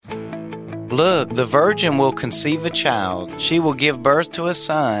Look, the virgin will conceive a child. She will give birth to a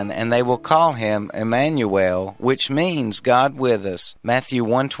son, and they will call him Emmanuel, which means God with us. Matthew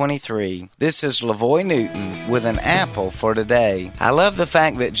 1:23. This is LaVoy Newton with an apple for today. I love the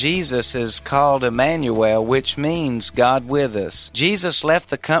fact that Jesus is called Emmanuel, which means God with us. Jesus left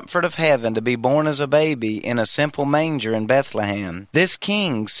the comfort of heaven to be born as a baby in a simple manger in Bethlehem. This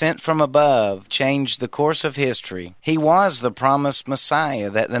king sent from above changed the course of history. He was the promised Messiah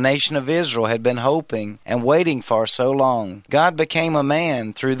that the nation of Israel had been hoping and waiting for so long. God became a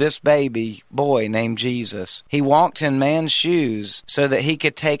man through this baby boy named Jesus. He walked in man's shoes so that he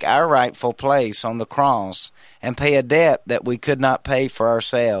could take our rightful place on the cross and pay a debt that we could not pay for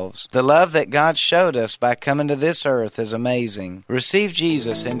ourselves. The love that God showed us by coming to this earth is amazing. Receive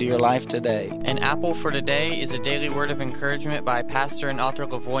Jesus into your life today. An Apple for Today is a daily word of encouragement by pastor and author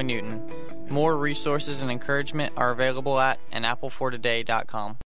LaVoy Newton. More resources and encouragement are available at anapplefortoday.com.